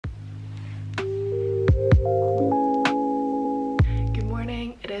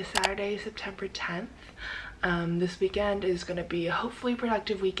Saturday, September 10th. This weekend is going to be a hopefully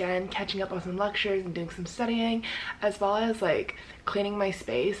productive weekend, catching up on some lectures and doing some studying, as well as like cleaning my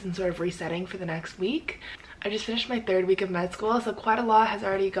space and sort of resetting for the next week. I just finished my 3rd week of med school, so quite a lot has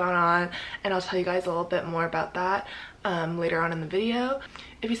already gone on, and I'll tell you guys a little bit more about that later on in the video.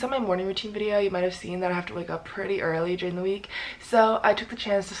 If you saw my morning routine video, you might have seen that I have to wake up pretty early during the week, so I took the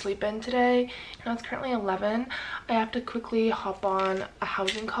chance to sleep in today. Now it's currently 11. I have to quickly hop on a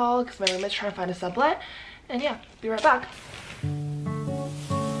housing call because my roommate's trying to find a sublet, and yeah, be right back.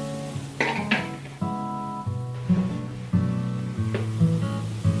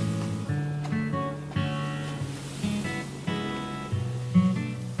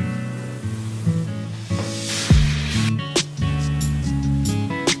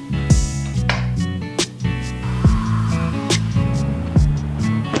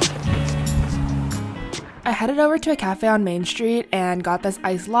 I headed over to a cafe on Main Street and got this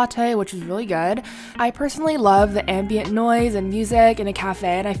iced latte, which was really good. I personally love the ambient noise and music in a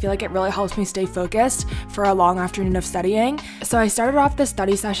cafe, and I feel like it really helps me stay focused for a long afternoon of studying. So I started off this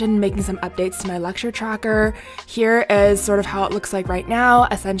study session making some updates to my lecture tracker. Here is sort of how it looks like right now.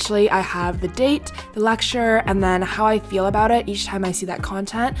 Essentially, I have the date, the lecture, and then how I feel about it each time I see that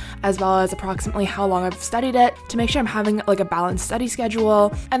content, as well as approximately how long I've studied it to make sure I'm having like a balanced study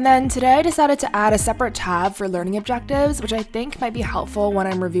schedule. And then today I decided to add a separate tab for learning objectives, which I think might be helpful when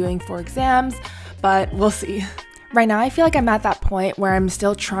I'm reviewing for exams, but we'll see. Right now, I feel like I'm at that point where I'm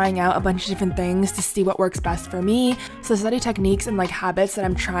still trying out a bunch of different things to see what works best for me. So study techniques and like habits that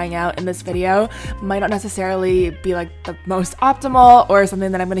I'm trying out in this video might not necessarily be like the most optimal or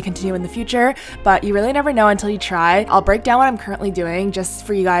something that I'm going to continue in the future, but you really never know until you try. I'll break down what I'm currently doing just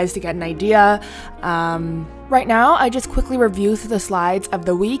for you guys to get an idea. Right now, I just quickly review through the slides of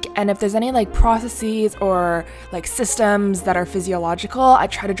the week, and if there's any like processes or like systems that are physiological, I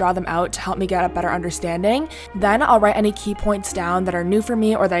try to draw them out to help me get a better understanding. Then I'll write any key points down that are new for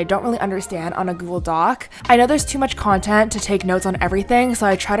me or that I don't really understand on a Google Doc. I know there's too much content to take notes on everything, so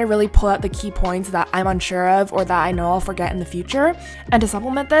I try to really pull out the key points that I'm unsure of or that I know I'll forget in the future. And to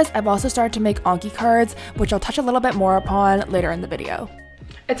supplement this, I've also started to make Anki cards, which I'll touch a little bit more upon later in the video.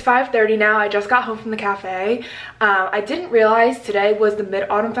 It's 5:30 now. I just got home from the cafe. I didn't realize today was the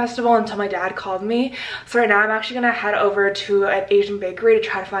Mid-Autumn Festival until my dad called me. So right now I'm actually gonna head over to an Asian bakery to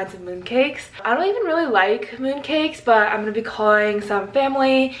try to find some mooncakes. I don't even really like mooncakes, but I'm gonna be calling some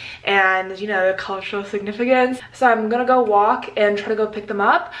family and, you know, the cultural significance. So I'm gonna go walk and try to go pick them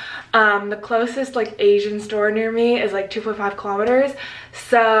up. The closest like Asian store near me is like 2.5 kilometers.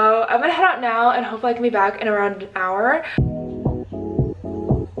 So I'm gonna head out now and hopefully I can be back in around an hour.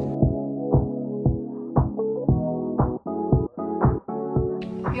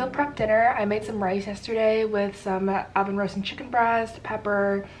 Meal prep dinner. I made some rice yesterday with some oven roasting chicken breast,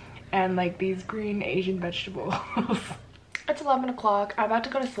 pepper, and like these green Asian vegetables. It's 11 o'clock. I'm about to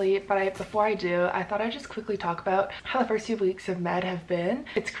go to sleep, but before I do, I thought I'd just quickly talk about how the first few weeks of med have been.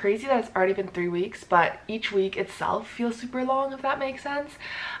 It's crazy that it's already been 3 weeks, but each week itself feels super long, if that makes sense.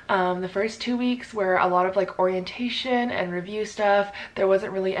 The first 2 weeks were a lot of like orientation and review stuff. There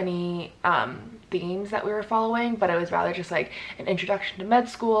wasn't really any themes that we were following, but it was rather just like an introduction to med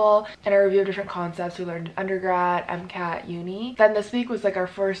school and a review of different concepts we learned in undergrad, MCAT, uni. Then this week was like our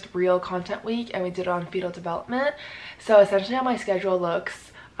first real content week, and we did it on fetal development. So essentially how my schedule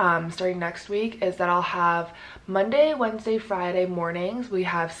looks starting next week is that I'll have Monday, Wednesday, Friday mornings we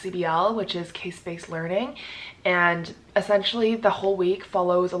have CBL, which is case-based learning, and essentially the whole week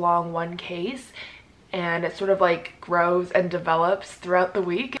follows along one case, and it sort of like grows and develops throughout the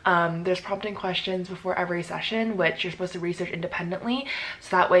week. There's prompting questions before every session, which you're supposed to research independently,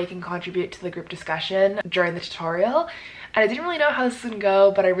 so that way you can contribute to the group discussion during the tutorial. And I didn't really know how this would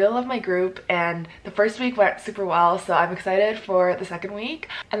go, but I really love my group, and the first week went super well, so I'm excited for the second week.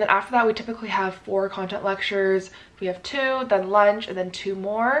 And then after that, we typically have 4 content lectures. We have 2, then lunch, and then 2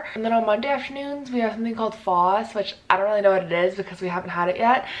 more. And then on Monday afternoons, we have something called FOSS, which I don't really know what it is because we haven't had it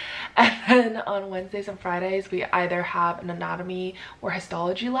yet. And then on Wednesdays and Fridays, we either have an anatomy or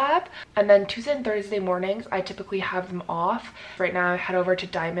histology lab. And then Tuesday and Thursday mornings, I typically have them off. Right now, I head over to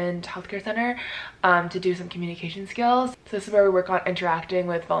Diamond Healthcare Center to do some communication skills. So this is where we work on interacting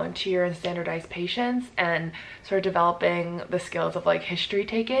with volunteer and standardized patients and sort of developing the skills of like history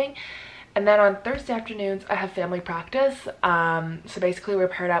taking. And then on Thursday afternoons, I have family practice. So basically we're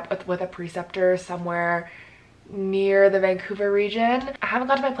paired up with a preceptor somewhere near the Vancouver region. I haven't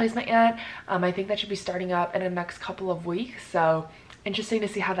got to my placement yet. I think that should be starting up in the next couple of weeks. So interesting to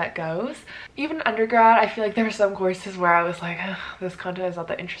see how that goes. Even undergrad, I feel like there were some courses where I was like, this content is not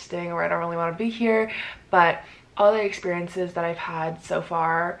that interesting, or I don't really want to be here. But all the experiences that I've had so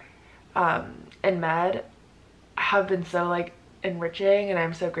far in med have been so like enriching, and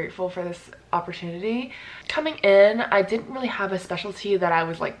I'm so grateful for this opportunity. Coming in, I didn't really have a specialty that I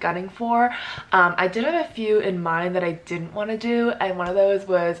was like gunning for. I did have a few in mind that I didn't want to do, and one of those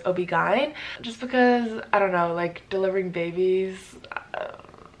was OB-GYN, just because, I don't know, like delivering babies,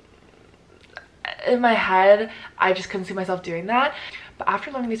 in my head I just couldn't see myself doing that. But after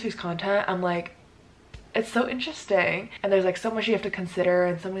learning this week's content, I'm like, it's so interesting, and there's like so much you have to consider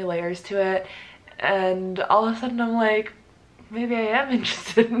and so many layers to it, and all of a sudden I'm like, maybe I am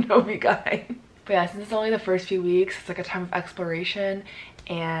interested in OB-GYN. But yeah, since it's only the first few weeks, it's like a time of exploration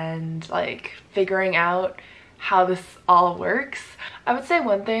and like figuring out how this all works. I would say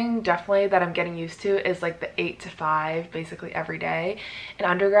one thing definitely that I'm getting used to is like the 8 to 5 basically every day. In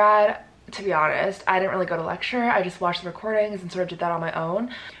undergrad, to be honest, I didn't really go to lecture. I just watched the recordings and sort of did that on my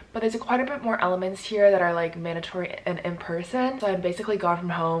own. But there's quite a bit more elements here that are like mandatory and in person. So I'm basically gone from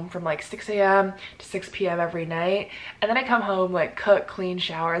home from like 6 a.m. to 6 p.m. every night. And then I come home, like cook, clean,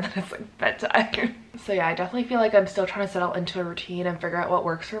 shower, and then it's like bedtime. So yeah, I definitely feel like I'm still trying to settle into a routine and figure out what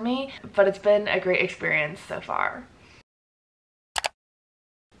works for me. But it's been a great experience so far.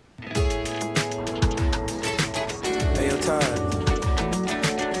 Hey, time.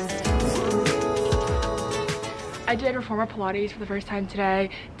 I did reformer Pilates for the first time today.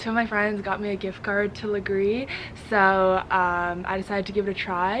 Two of my friends got me a gift card to Legree, so I decided to give it a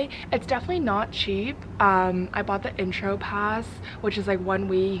try. It's definitely not cheap. I bought the intro pass, which is like 1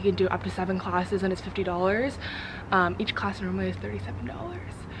 week. You can do up to 7 classes and it's $50. Each class normally is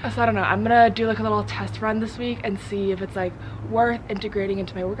 $37. So I don't know, I'm gonna do like a little test run this week and see if it's like worth integrating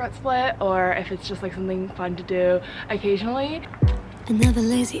into my workout split, or if it's just like something fun to do occasionally. Another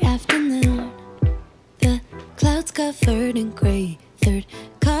lazy afternoon, the clouds covered in gray, third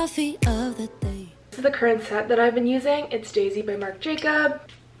coffee of the day. This is the current set that I've been using. It's Daisy by Marc Jacob.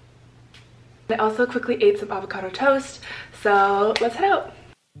 I also quickly ate some avocado toast, so let's head out.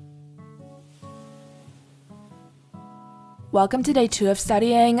 Welcome to day 2 of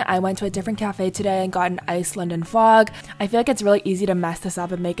studying. I went to a different cafe today and got an iced London fog. I feel like it's really easy to mess this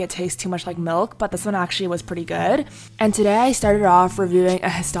up and make it taste too much like milk, but this one actually was pretty good. And today I started off reviewing a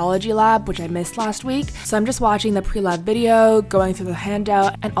histology lab, which I missed last week. So I'm just watching the pre-lab video, going through the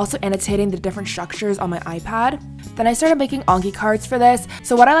handout, and also annotating the different structures on my iPad. Then I started making Anki cards for this.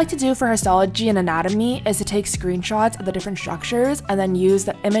 So what I like to do for histology and anatomy is to take screenshots of the different structures and then use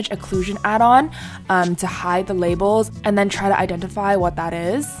the image occlusion add-on to hide the labels and then try to identify what that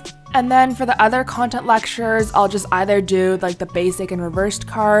is. And then for the other content lectures, I'll just either do like the basic and reversed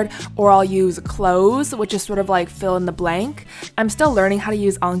card, or I'll use close, which is sort of like fill in the blank. I'm still learning how to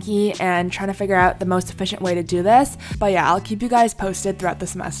use Anki and trying to figure out the most efficient way to do this. But yeah, I'll keep you guys posted throughout the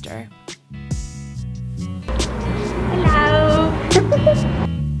semester. Hello!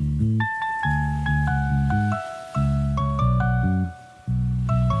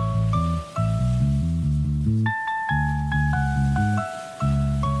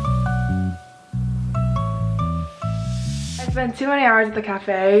 I spent too many hours at the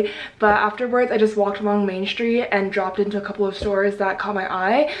cafe, but afterwards I just walked along Main Street and dropped into a couple of stores that caught my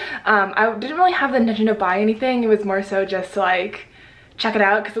eye. I didn't really have the intention of buying anything. It was more so just to like check it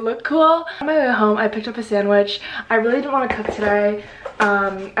out because it looked cool. On my way home, I picked up a sandwich. I really didn't want to cook today,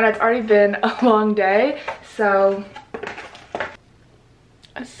 and it's already been a long day, so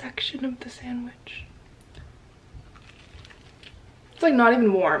a section of the sandwich. It's like not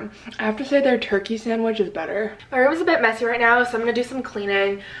even warm. I have to say their turkey sandwich is better. My room is a bit messy right now, so I'm gonna do some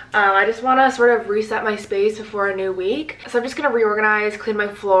cleaning. I just want to sort of reset my space before a new week. So I'm just gonna reorganize, clean my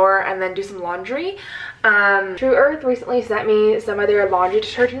floor, and then do some laundry. True Earth recently sent me some of their laundry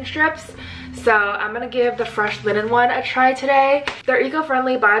detergent strips. So I'm gonna give the fresh linen one a try today. They're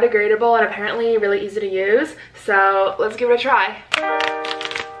eco-friendly, biodegradable, and apparently really easy to use. So let's give it a try.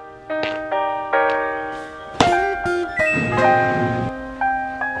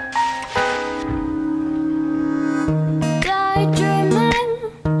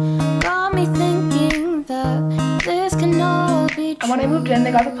 When I moved in,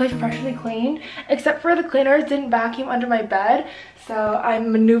 they got the place freshly cleaned, except for the cleaners didn't vacuum under my bed, so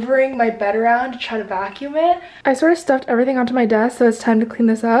I'm maneuvering my bed around to try to vacuum it. I sort of stuffed everything onto my desk, so it's time to clean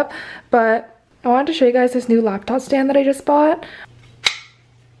this up, but I wanted to show you guys this new laptop stand that I just bought.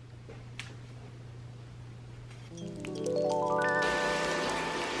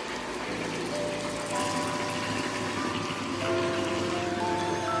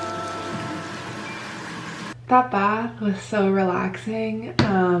 That bath was so relaxing.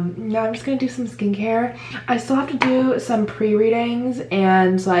 Now I'm just gonna do some skincare. I still have to do some pre-readings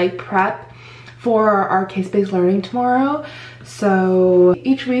and like prep for our case-based learning tomorrow. So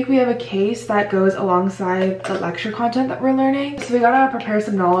each week we have a case that goes alongside the lecture content that we're learning. So we gotta prepare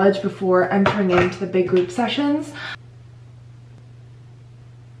some knowledge before entering into the big group sessions.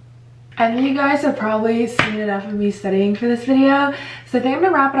 And you guys have probably seen enough of me studying for this video, so I think I'm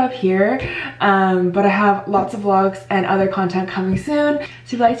gonna wrap it up here. But I have lots of vlogs and other content coming soon. So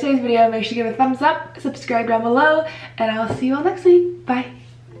if you liked today's video, make sure to give it a thumbs up, subscribe down below, and I'll see you all next week. Bye.